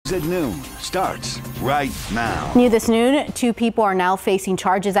At noon starts right now. New this noon, 2 people are now facing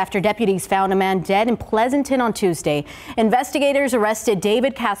charges after deputies found a man dead in Pleasanton on Tuesday. Investigators arrested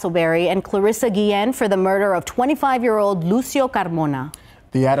David Castleberry and Clarissa Guillen for the murder of 25-year-old Lucio Carmona.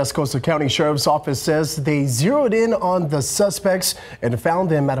 The Atascosa County Sheriff's Office says they zeroed in on the suspects and found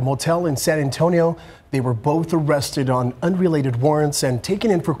them at a motel in San Antonio. They were both arrested on unrelated warrants and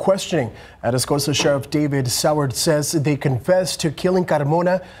taken in for questioning. Atascosa Sheriff David Soward says they confessed to killing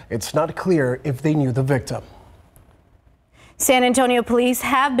Carmona. It's not clear if they knew the victim. San Antonio police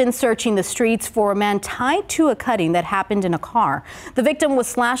have been searching the streets for a man tied to a cutting that happened in a car. The victim was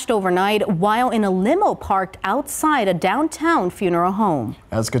slashed overnight while in a limo parked outside a downtown funeral home.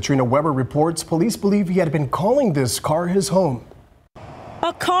 As Katrina Weber reports, police believe he had been calling this car his home.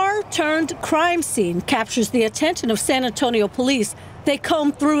 A car turned crime scene captures the attention of San Antonio police. They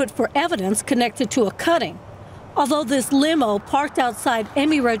comb through it for evidence connected to a cutting. Although this limo parked outside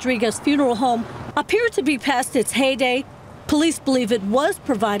Amy Rodriguez's funeral home appeared to be past its heyday, police believe it was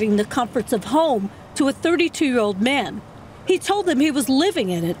providing the comforts of home to a 32-year-old man. He told them he was living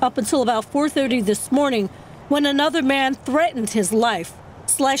in it up until about 4:30 this morning when another man threatened his life,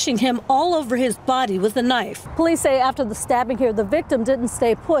 slashing him all over his body with a knife. Police say after the stabbing here, the victim didn't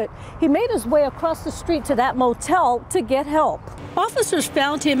stay put. He made his way across the street to that motel to get help. Officers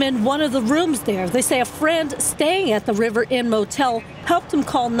found him in one of the rooms there. They say a friend staying at the River Inn Motel helped him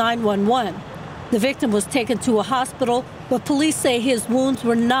call 911. The victim was taken to a hospital, but police say his wounds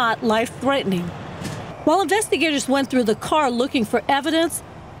were not life-threatening. While investigators went through the car looking for evidence,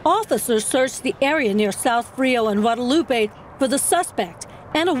 officers searched the area near South Frio and Guadalupe for the suspect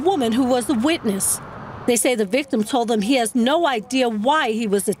and a woman who was a witness. They say the victim told them he has no idea why he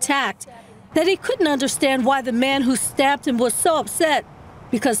was attacked, that he couldn't understand why the man who stabbed him was so upset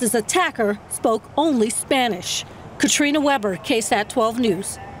because his attacker spoke only Spanish. Katrina Weber, KSAT 12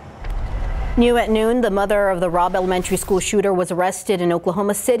 News. New at noon, the mother of the Robb Elementary School shooter was arrested in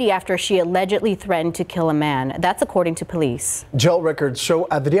Oklahoma City after she allegedly threatened to kill a man. That's according to police. Jail records show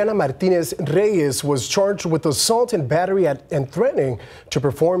Adriana Martinez Reyes was charged with assault and battery and threatening to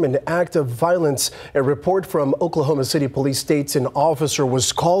perform an act of violence. A report from Oklahoma City Police states an officer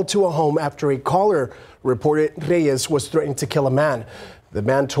was called to a home after a caller reported Reyes was threatening to kill a man. The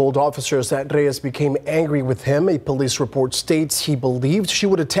man told officers that Reyes became angry with him. A police report states he believed she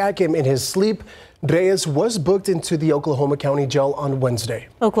would attack him in his sleep. Reyes was booked into the Oklahoma County Jail on Wednesday.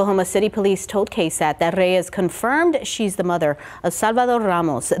 Oklahoma City police told KSAT that Reyes confirmed she's the mother of Salvador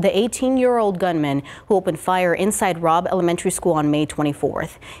Ramos, the 18-year-old gunman who opened fire inside Robb Elementary School on May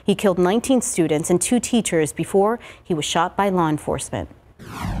 24th. He killed 19 students and 2 teachers before he was shot by law enforcement.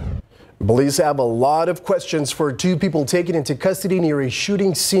 Police have a lot of questions for 2 people taken into custody near a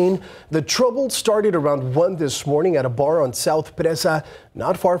shooting scene. The trouble started around 1 this morning at a bar on South Presa,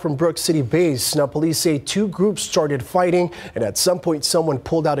 not far from Brooks City Base. Now, police say 2 groups started fighting, and at some point someone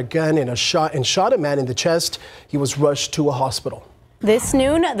pulled out a gun and shot a man in the chest. He was rushed to a hospital. This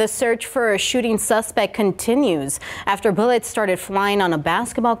noon, the search for a shooting suspect continues after bullets started flying on a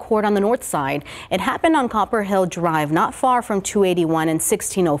basketball court on the north side. It happened on Copper Hill Drive, not far from 281 and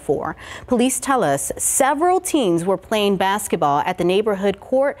 1604. Police tell us several teams were playing basketball at the neighborhood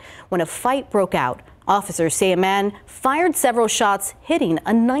court when a fight broke out. Officers say a man fired several shots, hitting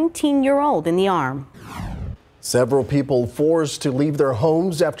a 19-year-old in the arm. Several people forced to leave their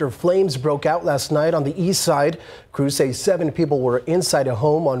homes after flames broke out last night on the east side. Crews say 7 people were inside a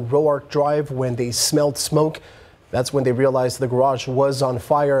home on Roark Drive when they smelled smoke. That's when they realized the garage was on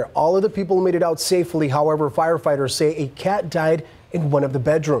fire. All of the people made it out safely. However, firefighters say a cat died in one of the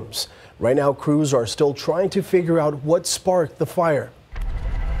bedrooms. Right now, crews are still trying to figure out what sparked the fire.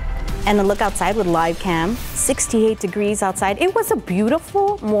 And a look outside with live cam. 68 degrees outside. It was a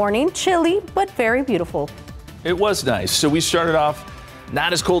beautiful morning, chilly, but very beautiful. It was nice. So we started off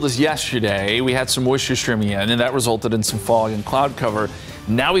not as cold as yesterday. We had some moisture streaming in, and that resulted in some fog and cloud cover.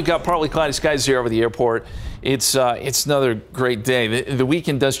 Now we've got partly cloudy skies here over the airport. It's another great day. The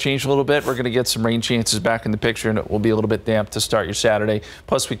weekend does change a little bit. We're going to get some rain chances back in the picture, and it will be a little bit damp to start your Saturday.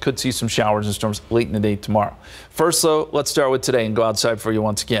 Plus, we could see some showers and storms late in the day tomorrow. First, though, let's start with today and go outside for you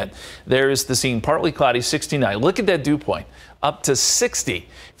once again. There is the scene, partly cloudy, 69. Look at that dew point, up to 60.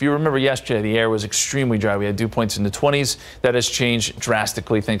 If you remember yesterday, the air was extremely dry. We had dew points in the 20s. That has changed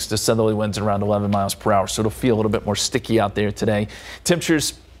drastically thanks to southerly winds around 11 miles per hour. So it'll feel a little bit more sticky out there today.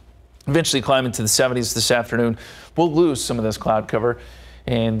 Temperatures eventually climb into the 70s this afternoon. We'll lose some of this cloud cover,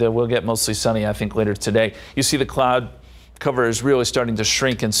 and we'll get mostly sunny, I think, later today. You see the cloud cover is really starting to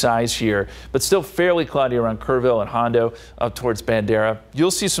shrink in size here, but still fairly cloudy around Kerrville and Hondo up towards Bandera.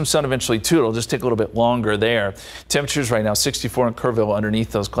 You'll see some sun eventually too. It'll just take a little bit longer there. Temperatures right now 64 in Kerrville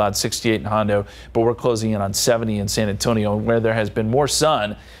underneath those clouds, 68 in Hondo, but we're closing in on 70 in San Antonio, where there has been more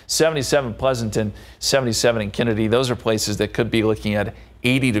sun. 77 Pleasanton, 77 in Kennedy. Those are places that could be looking at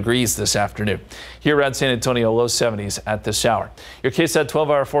 80 degrees this afternoon. Here around San Antonio, low 70s at this hour. Your KSAT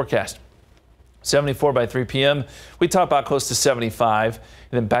 12-hour forecast. 74 by 3 p.m. We top out close to 75 and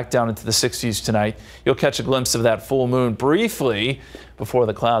then back down into the 60s tonight. You'll catch a glimpse of that full moon briefly before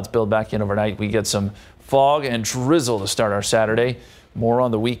the clouds build back in overnight. We get some fog and drizzle to start our Saturday. More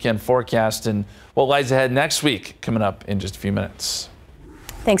on the weekend forecast and what lies ahead next week coming up in just a few minutes.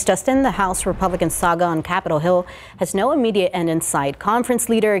 Thanks, Justin. The House Republican saga on Capitol Hill has no immediate end in sight. Conference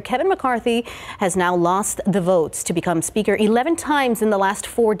leader Kevin McCarthy has now lost the votes to become Speaker 11 times in the last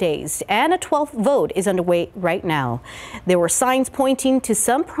 4 days, and a 12th vote is underway right now. There were signs pointing to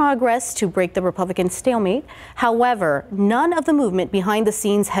some progress to break the Republican stalemate. However, none of the movement behind the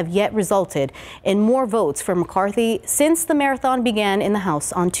scenes have yet resulted in more votes for McCarthy since the marathon began in the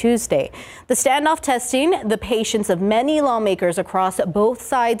House on Tuesday. The standoff testing the patience of many lawmakers across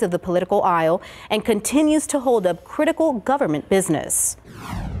both sides of the political aisle and continues to hold up critical government business.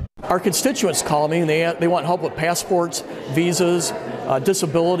 Our constituents call me and they want help with passports, visas,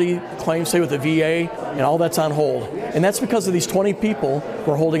 disability claims, say with the VA, and all that's on hold. And that's because of these 20 people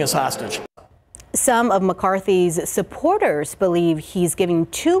who are holding us hostage. Some of McCarthy's supporters believe he's giving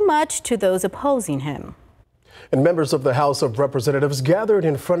too much to those opposing him. And members of the House of Representatives gathered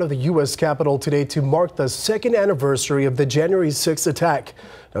in front of the U.S. Capitol today to mark the second anniversary of the January 6th attack.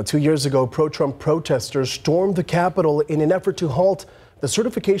 Now, 2 years ago, pro-Trump protesters stormed the Capitol in an effort to halt the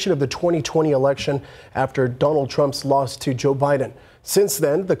certification of the 2020 election after Donald Trump's loss to Joe Biden. Since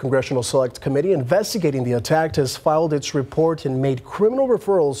then, the Congressional Select Committee investigating the attack has filed its report and made criminal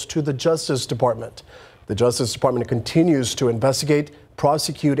referrals to the Justice Department. The Justice Department continues to investigate,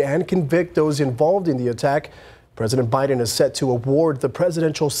 prosecute, and convict those involved in the attack. President Biden is set to award the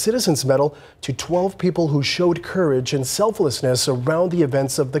Presidential Citizens Medal to 12 people who showed courage and selflessness around the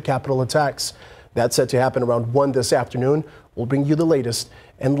events of the Capitol attacks. That's set to happen around 1 this afternoon. We'll bring you the latest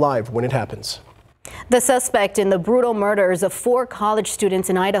and live when it happens. The suspect in the brutal murders of 4 college students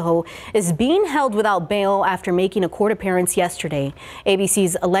in Idaho is being held without bail after making a court appearance yesterday.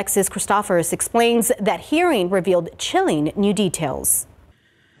 ABC's Alexis Christophorus explains that hearing revealed chilling new details.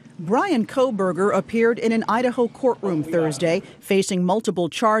 Brian Kohberger appeared in an Idaho courtroom Thursday, facing multiple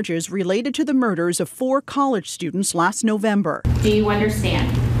charges related to the murders of 4 college students last November. Do you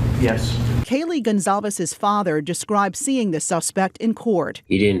understand? Yes. Kaylee Gonzalez's father described seeing the suspect in court.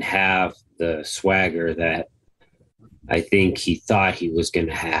 He didn't have the swagger that I think he thought he was going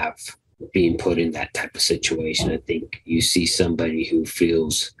to have being put in that type of situation. I think you see somebody who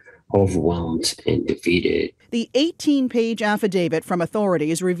feels overwhelmed and defeated. The 18-page affidavit from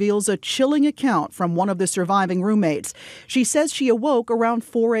authorities reveals a chilling account from one of the surviving roommates. She says she awoke around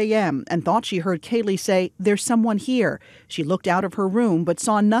 4 a.m. and thought she heard Kaylee say, "There's someone here." She looked out of her room but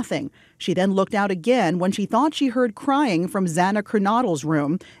saw nothing. She then looked out again when she thought she heard crying from Xana Kernodle's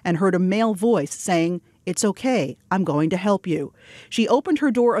room and heard a male voice saying, "It's okay, I'm going to help you." She opened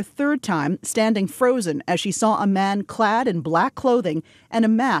her door a third time, standing frozen as she saw a man clad in black clothing and a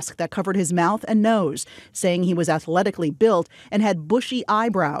mask that covered his mouth and nose, saying he was athletically built and had bushy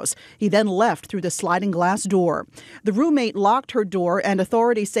eyebrows. He then left through the sliding glass door. The roommate locked her door, and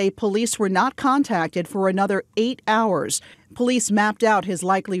authorities say police were not contacted for another 8 hours. Police mapped out his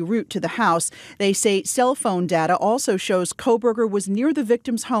likely route to the house. They say cell phone data also shows Kohberger was near the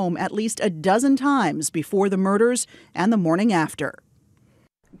victim's home at least a dozen times before the murders and the morning after.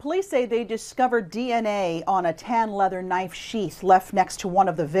 Police say they discovered DNA on a tan leather knife sheath left next to one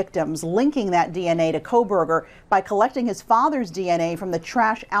of the victims, linking that DNA to Kohberger by collecting his father's DNA from the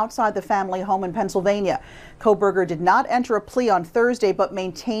trash outside the family home in Pennsylvania. Kohberger did not enter a plea on Thursday but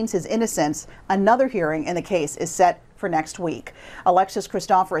maintains his innocence. Another hearing in the case is set for next week. Alexis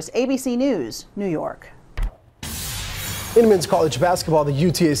Christophorus, ABC News, New York. In men's college basketball, the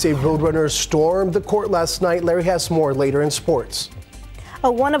UTSA Roadrunners stormed the court last night. Larry has more later in sports.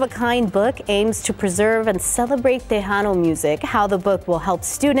 A one-of-a-kind book aims to preserve and celebrate Tejano music. How the book will help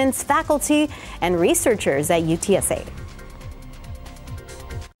students, faculty, and researchers at UTSA.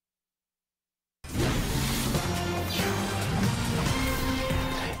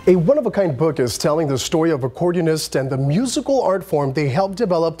 A one-of-a-kind book is telling the story of accordionists and the musical art form they helped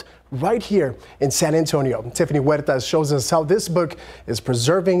develop right here in San Antonio. Tiffany Huertas shows us how this book is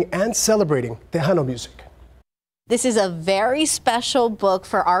preserving and celebrating Tejano music. This is a very special book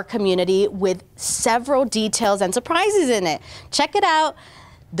for our community with several details and surprises in it. Check it out.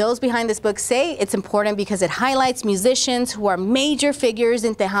 Those behind this book say it's important because it highlights musicians who are major figures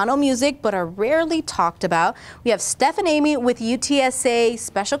in Tejano music but are rarely talked about. We have Steph and Amy with UTSA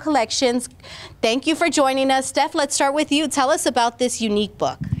Special Collections. Thank you for joining us. Steph, let's start with you. Tell us about this unique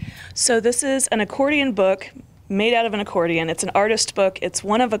book. So this is an accordion book made out of an accordion. It's an artist book. It's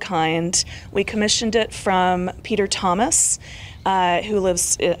one of a kind. We commissioned it from Peter Thomas, who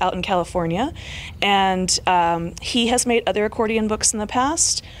lives out in California, and he has made other accordion books in the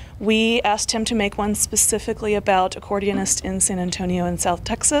past. We asked him to make one specifically about accordionists in San Antonio and South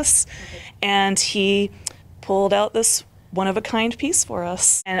Texas, and he pulled out this one-of-a-kind piece for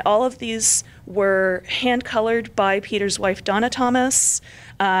us. And all of these were hand-colored by Peter's wife, Donna Thomas.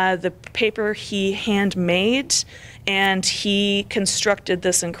 The paper he handmade, and he constructed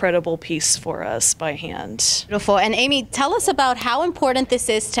this incredible piece for us by hand. Beautiful. And Amy, tell us about how important this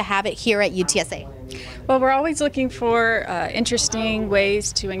is to have it here at UTSA. Well, we're always looking for interesting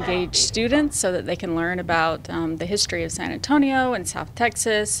ways to engage students so that they can learn about the history of San Antonio and South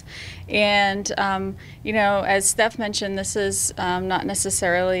Texas. And, you know, as Steph mentioned, this is not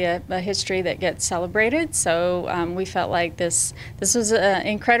necessarily a history that gets celebrated. So we felt like this was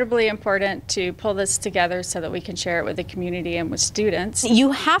incredibly important to pull this together so that we can share it with the community and with students.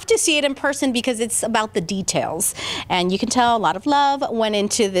 You have to see it in person because it's about the details. And you can tell a lot of love went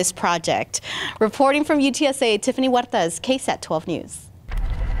into this project. Reporting from UTSA, Tiffany Huertas, KSAT12 News.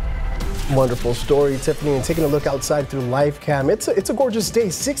 Wonderful story, Tiffany, and taking a look outside through live cam. It's a gorgeous day,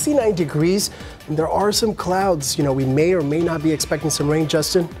 69 degrees, and there are some clouds. You know, we may or may not be expecting some rain,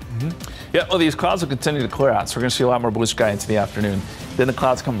 Justin. Yeah, well, these clouds will continue to clear out, so we're going to see a lot more blue sky into the afternoon. Then the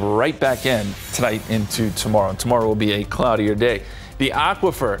clouds come right back in tonight into tomorrow. Tomorrow will be a cloudier day. The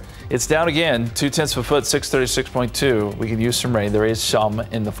aquifer, it's down again, 0.2 of a foot, 636.2. We can use some rain. There is some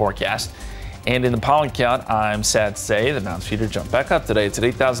in the forecast. And in the pollen count, I'm sad to say the mountain feeder jumped back up today. It's at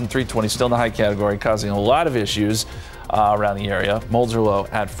 8,320, still in the high category, causing a lot of issues around the area. Molds are low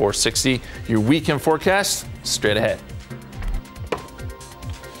at 460. Your weekend forecast, straight ahead.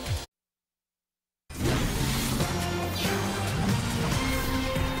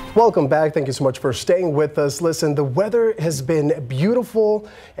 Welcome back. Thank you so much for staying with us. Listen, the weather has been beautiful,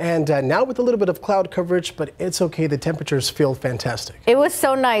 and now with a little bit of cloud coverage, but it's okay. The temperatures feel fantastic. It was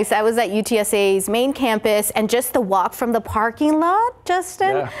so nice. I was at UTSA's main campus, and just the walk from the parking lot,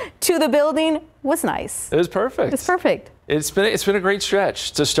 Justin, to the building was nice. It was perfect. It's perfect. It's been a great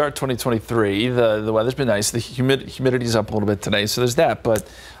stretch to start 2023. The weather's been nice. The humidity's up a little bit today, so there's that. But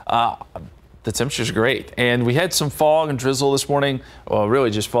the temperature's great. And we had some fog and drizzle this morning. Well, really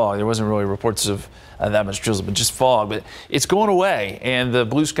just fog. There wasn't really reports of that much drizzle, but just fog. But it's going away, and the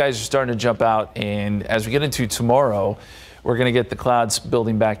blue skies are starting to jump out. And as we get into tomorrow, we're going to get the clouds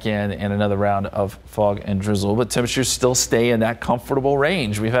building back in and another round of fog and drizzle. But temperatures still stay in that comfortable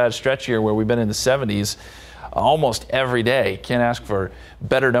range. We've had a stretch here where we've been in the 70s almost every day. Can't ask for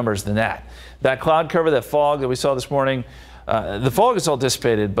better numbers than that. That cloud cover, that fog that we saw this morning, the fog is all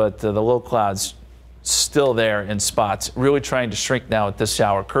dissipated, but the low clouds still there in spots. Really trying to shrink now at this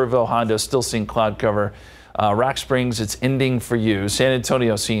hour. Kerrville, Hondo still seeing cloud cover. Rock Springs, it's ending for you. San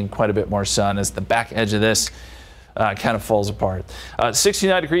Antonio seeing quite a bit more sun as the back edge of this kind of falls apart.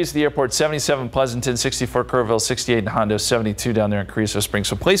 69 degrees at the airport, 77 Pleasanton, 64 Kerrville, 68 in Hondo, 72 down there in Carrizo Springs.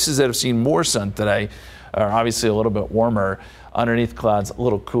 So places that have seen more sun today are obviously a little bit warmer. Underneath clouds, a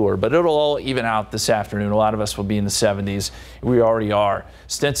little cooler, but it'll all even out this afternoon. A lot of us will be in the 70s. We already are.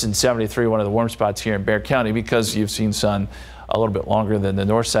 Stinson, 73, one of the warm spots here in Bexar County because you've seen sun a little bit longer than the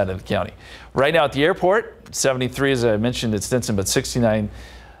north side of the county. Right now at the airport, 73, as I mentioned, at Stinson, but 69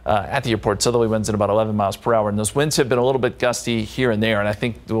 at the airport. Southerly winds at about 11 miles per hour. And those winds have been a little bit gusty here and there, and I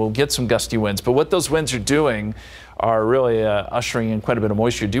think we'll get some gusty winds. But what those winds are doing are really ushering in quite a bit of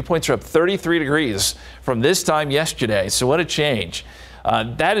moisture. Dew points are up 33 degrees from this time yesterday, so what a change.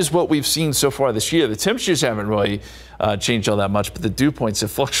 That is what we've seen so far this year. The temperatures haven't really changed all that much, but the dew points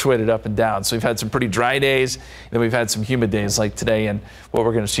have fluctuated up and down. So we've had some pretty dry days, and then we've had some humid days like today and what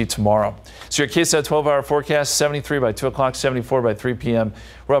we're going to see tomorrow. So your KSAT 12-hour forecast, 73 by 2 o'clock, 74 by 3 p.m.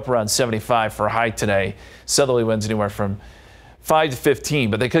 We're up around 75 for a high today. Southerly winds anywhere from 5 to 15,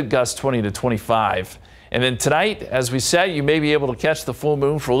 but they could gust 20 to 25. And then tonight, as we said, you may be able to catch the full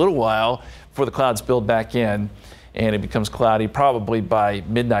moon for a little while before the clouds build back in and it becomes cloudy probably by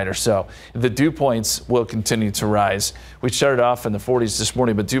midnight or so. The dew points will continue to rise. We started off in the 40s this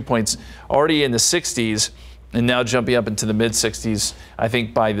morning, but dew points already in the 60s and now jumping up into the mid 60s, I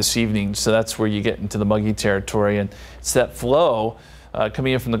think, by this evening. So that's where you get into the muggy territory. And it's that flow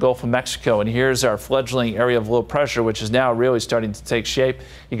coming in from the Gulf of Mexico. And here's our fledgling area of low pressure, which is now really starting to take shape.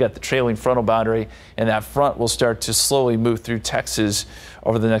 You got the trailing frontal boundary, and that front will start to slowly move through Texas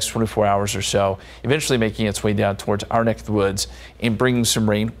over the next 24 hours or so, eventually making its way down towards our neck of the woods and bringing some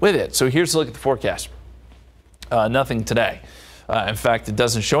rain with it. So here's a look at the forecast. Nothing today. In fact, it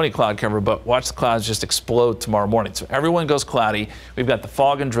doesn't show any cloud cover, but watch the clouds just explode tomorrow morning. So everyone goes cloudy. We've got the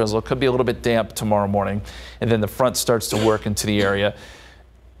fog and drizzle. It could be a little bit damp tomorrow morning, and then the front starts to work into the area.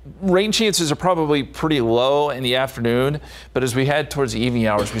 Rain chances are probably pretty low in the afternoon, but as we head towards the evening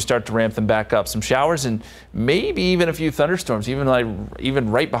hours, we start to ramp them back up. Some showers and maybe even a few thunderstorms, even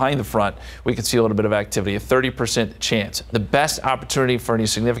right behind the front, we could see a little bit of activity, a 30% chance. The best opportunity for any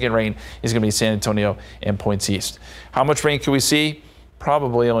significant rain is going to be San Antonio and points east. How much rain can we see?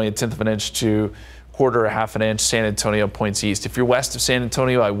 Probably only 1/10 of an inch to quarter or half an inch. San Antonio points east. If you're west of San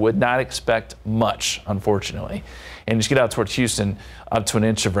Antonio, I would not expect much, unfortunately. And just get out towards Houston, up to 1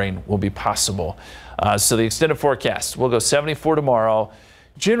 inch of rain will be possible. So the extended forecast, we'll go 74 tomorrow,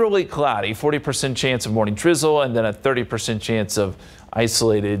 generally cloudy, 40% chance of morning drizzle, and then a 30% chance of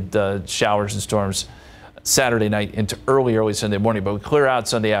isolated showers and storms Saturday night into early Sunday morning. But we clear out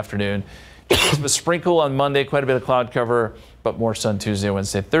Sunday afternoon. Just a sprinkle on Monday, quite a bit of cloud cover, but more sun Tuesday,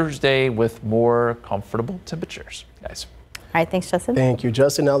 Wednesday, Thursday with more comfortable temperatures, guys. All right, thanks, Justin. Thank you,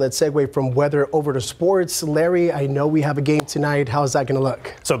 Justin. Now let's segue from weather over to sports. Larry, I know we have a game tonight. How's that going to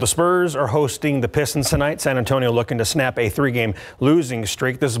look? So the Spurs are hosting the Pistons tonight. San Antonio looking to snap a 3-game losing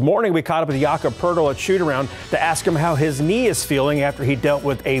streak. This morning, we caught up with Jakob Poeltl at shoot-around to ask him how his knee is feeling after he dealt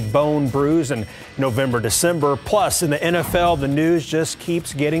with a bone bruise in November, December. Plus, in the NFL, the news just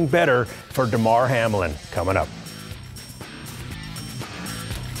keeps getting better for Damar Hamlin. Coming up.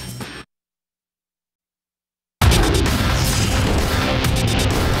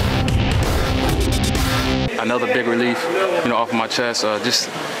 Another big relief, off of my chest. Just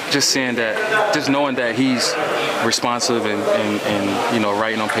seeing that, just knowing that he's responsive and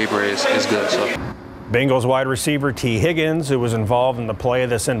writing on paper is good. So. Bengals wide receiver T. Higgins, who was involved in the play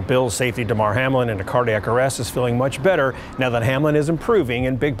that sent Bills safety Damar Hamlin into cardiac arrest, is feeling much better now that Hamlin is improving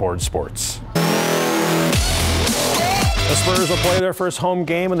in big board sports. The Spurs will play their first home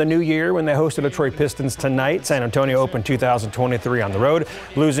game in the new year when they host the Detroit Pistons tonight. San Antonio opened 2023 on the road,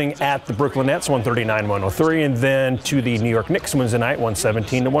 losing at the Brooklyn Nets 139-103, and then to the New York Knicks Wednesday night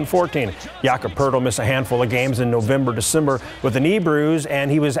 117-114. Jakob Poeltl missed a handful of games in November, December with a knee bruise,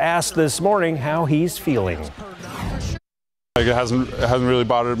 and he was asked this morning how he's feeling. It hasn't really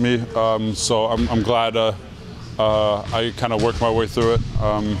bothered me, so I'm glad I kind of worked my way through it.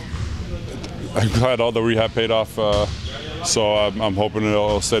 I'm glad all the rehab paid off. So I'm hoping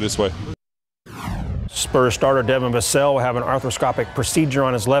it'll stay this way. Spurs starter Devin Vassell will have an arthroscopic procedure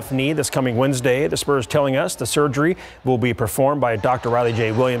on his left knee this coming Wednesday. The Spurs telling us the surgery will be performed by Dr. Riley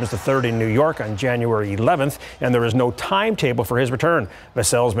J. Williams III in New York on January 11th, and there is no timetable for his return.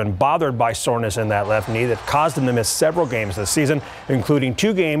 Vassell's been bothered by soreness in that left knee that caused him to miss several games this season, including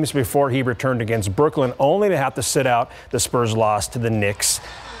 2 games before he returned against Brooklyn, only to have to sit out the Spurs loss to the Knicks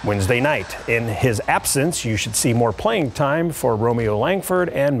Wednesday night. In his absence, you should see more playing time for Romeo Langford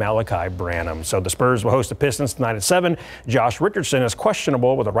and Malachi Branham. So the Spurs will host the Pistons tonight at 7. Josh Richardson is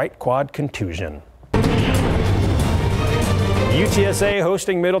questionable with a right quad contusion. UTSA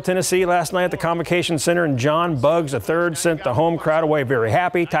hosting Middle Tennessee last night at the Convocation Center, and John Buggs III sent the home crowd away very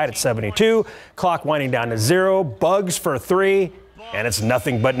happy, tied at 72. Clock winding down to 0. Buggs for 3. And it's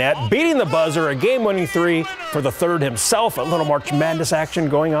nothing but net, beating the buzzer, a game-winning 3 for the third himself. A little March Madness action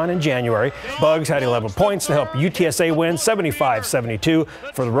going on in January. Buggs had 11 points to help UTSA win 75-72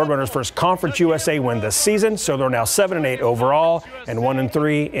 for the Roadrunners' first Conference USA win this season. So they're now 7-8 overall and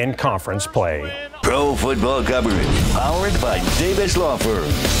 1-3 in conference play. Pro football coverage powered by Davis Law Firm.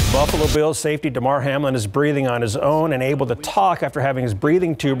 Buffalo Bills safety Damar Hamlin is breathing on his own and able to talk after having his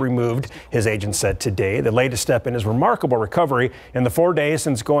breathing tube removed, his agent said today. The latest step in his remarkable recovery in the 4 days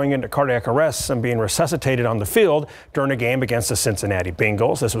since going into cardiac arrest and being resuscitated on the field during a game against the Cincinnati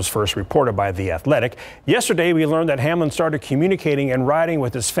Bengals. This was first reported by The Athletic. Yesterday, we learned that Hamlin started communicating and riding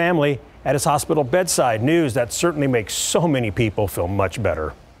with his family at his hospital bedside. News that certainly makes so many people feel much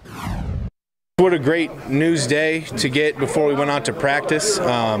better. What a great news day to get before we went out to practice,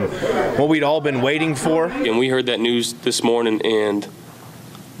 what we'd all been waiting for. And we heard that news this morning, and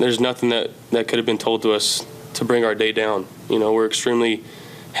there's nothing that could have been told to us to bring our day down. We're extremely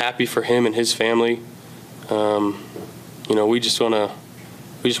happy for him and his family. We just want to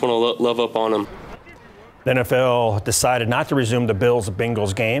love up on him. The NFL decided not to resume the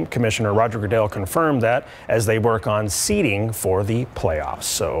Bills-Bengals game. Commissioner Roger Goodell confirmed that as they work on seeding for the playoffs.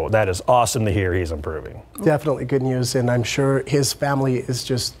 So that is awesome to hear he's improving. Definitely good news, and I'm sure his family is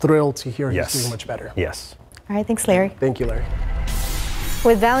just thrilled to hear he's doing much better. Yes. All right, thanks, Larry. Thank you, Larry.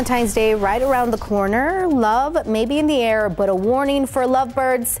 With Valentine's Day right around the corner, love may be in the air, but a warning for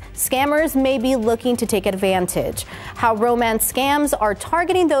lovebirds: scammers may be looking to take advantage. How romance scams are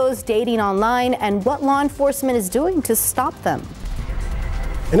targeting those dating online and what law enforcement is doing to stop them.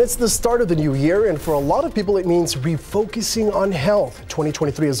 And it's the start of the new year, and for a lot of people it means refocusing on health.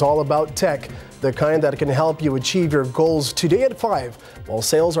 2023 is all about tech, the kind that can help you achieve your goals. Today at 5, while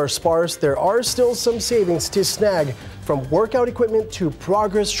sales are sparse, there are still some savings to snag. From workout equipment to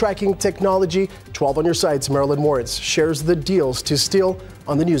progress tracking technology, 12 on your sides, Marilyn Moritz shares the deals to steal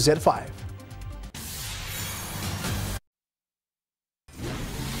on the news at 5.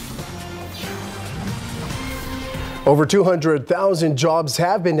 Over 200,000 jobs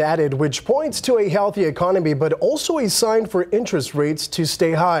have been added, which points to a healthy economy, but also a sign for interest rates to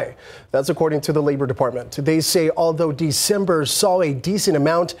stay high. That's according to the Labor Department. They say although December saw a decent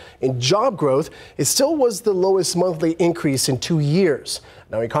amount in job growth, it still was the lowest monthly increase in 2 years.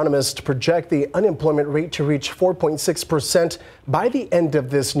 Now, economists project the unemployment rate to reach 4.6% by the end of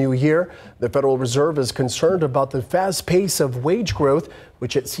this new year. The Federal Reserve is concerned about the fast pace of wage growth,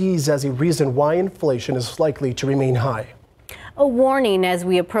 which it sees as a reason why inflation is likely to remain high. A warning as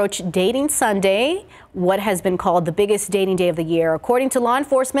we approach Dating Sunday, what has been called the biggest dating day of the year. According to law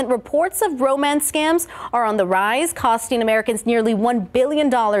enforcement, reports of romance scams are on the rise, costing Americans nearly $1 billion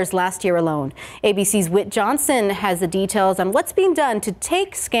last year alone. ABC's Whit Johnson has the details on what's being done to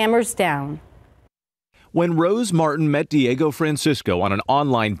take scammers down. When Rose Martin met Diego Francisco on an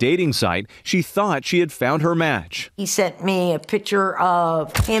online dating site, she thought she had found her match. He sent me a picture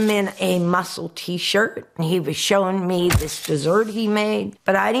of him in a muscle t-shirt, and he was showing me this dessert he made,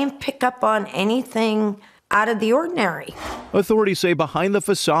 but I didn't pick up on anything out of the ordinary. Authorities say behind the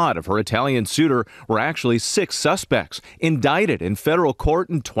facade of her Italian suitor were actually 6 suspects indicted in federal court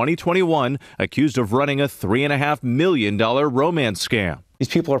in 2021, accused of running a $3.5 million romance scam. These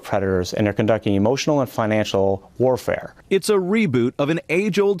people are predators, and they're conducting emotional and financial warfare. It's a reboot of an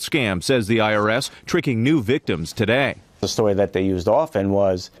age-old scam, says the IRS, tricking new victims today. The story that they used often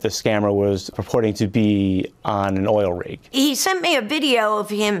was the scammer was purporting to be on an oil rig. He sent me a video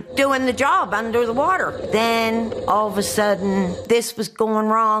of him doing the job under the water. Then all of a sudden, this was going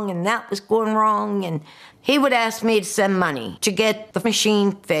wrong and that was going wrong, and he would ask me to send money to get the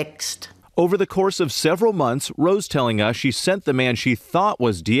machine fixed. Over the course of several months, Rose telling us she sent the man she thought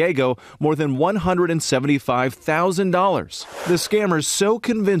was Diego more than $175,000. The scammers so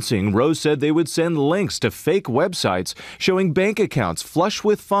convincing, Rose said they would send links to fake websites showing bank accounts flush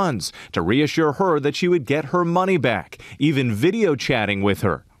with funds to reassure her that she would get her money back, even video chatting with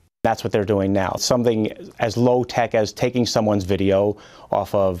her. That's what they're doing now. Something as low tech as taking someone's video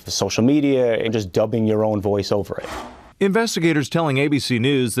off of social media and just dubbing your own voice over it. Investigators telling ABC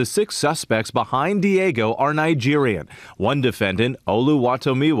News the 6 suspects behind Diego are Nigerian. One defendant,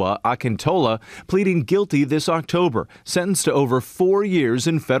 Oluwatomiwa Akintola, pleading guilty this October, sentenced to over 4 years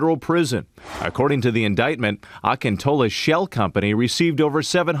in federal prison. According to the indictment, Akintola's shell company received over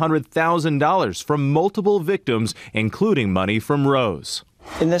 $700,000 from multiple victims, including money from Rose.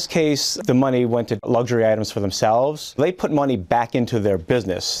 In this case, the money went to luxury items for themselves. They put money back into their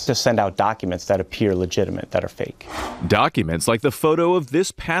business to send out documents that appear legitimate, that are fake. Documents like the photo of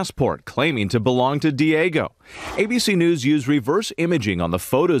this passport claiming to belong to Diego. ABC News used reverse imaging on the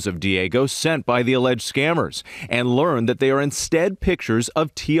photos of Diego sent by the alleged scammers and learned that they are instead pictures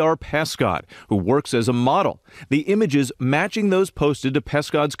of T.R. Pescod, who works as a model. The images matching those posted to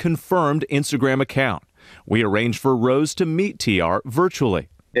Pescod's confirmed Instagram account. We arranged for Rose to meet TR virtually.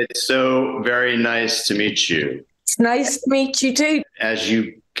 It's so very nice to meet you. It's nice to meet you too. As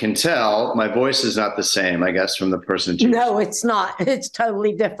you can tell, my voice is not the same, I guess, from the person to No, it's not. It's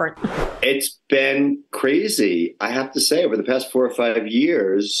totally different. It's been crazy. I have to say, over the past 4 or 5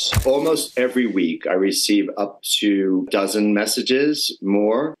 years, almost every week I receive up to a dozen messages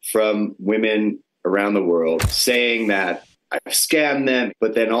more from women around the world saying that I've scammed them,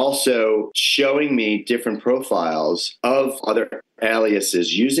 but then also showing me different profiles of other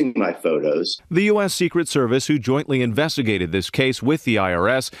aliases using my photos. The U.S. Secret Service, who jointly investigated this case with the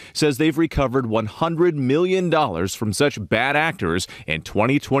IRS, says they've recovered $100 million from such bad actors in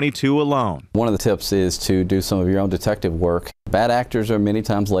 2022 alone. One of the tips is to do some of your own detective work. Bad actors are many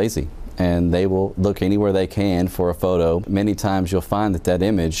times lazy, and they will look anywhere they can for a photo. Many times you'll find that that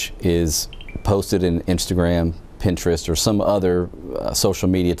image is posted in Instagram, Pinterest, or some other social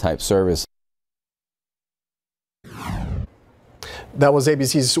media type service. That was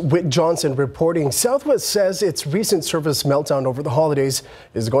ABC's Whit Johnson reporting. Southwest says its recent service meltdown over the holidays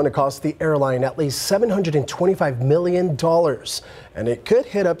is going to cost the airline at least $725 million, and it could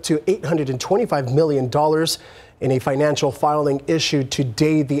hit up to $825 million. In a financial filing issued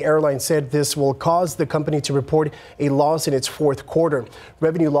today, the airline said this will cause the company to report a loss in its fourth quarter.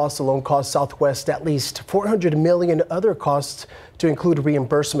 Revenue loss alone cost Southwest at least $400 million, other costs to include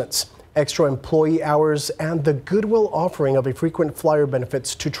reimbursements, extra employee hours, and the goodwill offering of a frequent flyer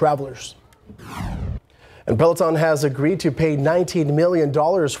benefits to travelers. And Peloton has agreed to pay $19 million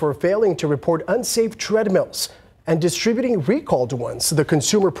for failing to report unsafe treadmills and distributing recalled ones. The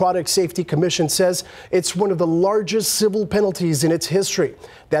Consumer Product Safety Commission says it's one of the largest civil penalties in its history.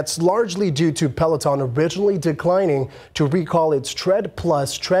 That's largely due to Peloton originally declining to recall its Tread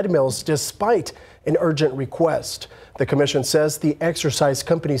Plus treadmills despite an urgent request. The commission says the exercise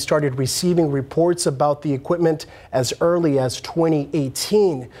company started receiving reports about the equipment as early as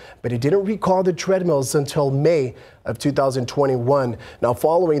 2018, but it didn't recall the treadmills until May of 2021. Now,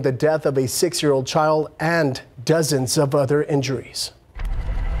 following the death of a 6-year-old child and dozens of other injuries.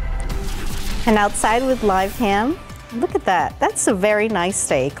 And outside with live cam, look at that. That's a very nice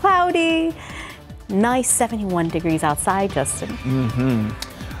day. Cloudy, nice 71 degrees outside, Justin.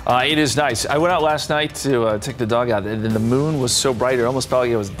 It is nice. I went out last night to take the dog out, and the moon was so bright it almost felt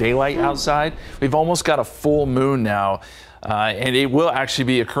like it was daylight outside. We've almost got a full moon now, and it will actually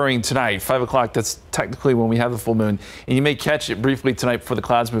be occurring tonight, 5 o'clock. That's technically when we have the full moon, and you may catch it briefly tonight before the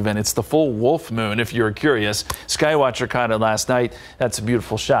clouds move in. It's the full wolf moon, if you're curious. Skywatcher caught it last night. That's a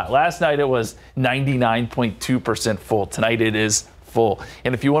beautiful shot. Last night it was 99.2% full. Tonight it is full.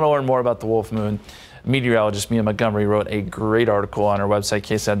 And if you want to learn more about the wolf moon, meteorologist Mia Montgomery wrote a great article on our website,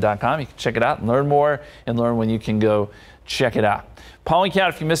 KSAT12. You can check it out and learn more, and learn when you can go check it out. Pollen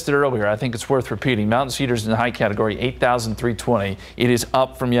count, if you missed it earlier, I think it's worth repeating. Mountain cedars in the high category, 8,320. It is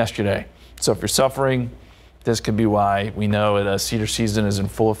up from yesterday. So if you're suffering, this could be why. We know that cedar season is in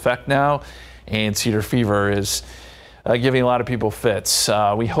full effect now, and cedar fever is giving a lot of people fits.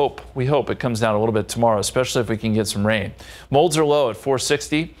 We hope it comes down a little bit tomorrow, especially if we can get some rain. Molds are low at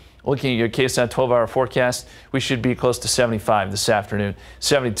 460. Looking at your KSAT 12-hour forecast, we should be close to 75 this afternoon.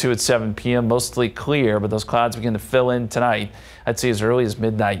 72 at 7 p.m., mostly clear, but those clouds begin to fill in tonight. I'd say as early as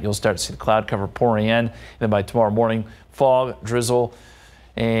midnight, you'll start to see the cloud cover pouring in. And then by tomorrow morning, fog, drizzle,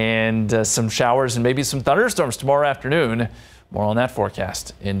 and some showers and maybe some thunderstorms tomorrow afternoon. More on that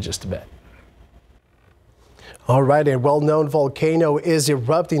forecast in just a bit. All right, a well-known volcano is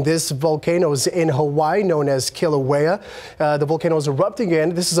erupting. This volcano is in Hawaii, known as Kilauea. The volcano is erupting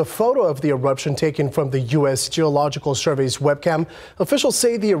again. This is a photo of the eruption taken from the U.S. Geological Survey's webcam. Officials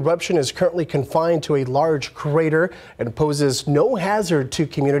say the eruption is currently confined to a large crater and poses no hazard to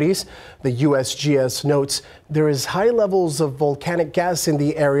communities. The USGS notes there is high levels of volcanic gas in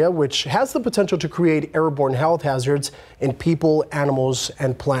the area, which has the potential to create airborne health hazards in people, animals,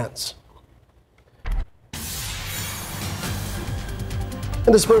 and plants.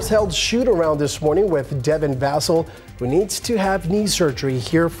 And the Spurs held shoot-around this morning with Devin Vassell, who needs to have knee surgery.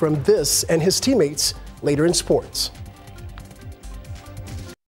 Hear from this and his teammates later in sports.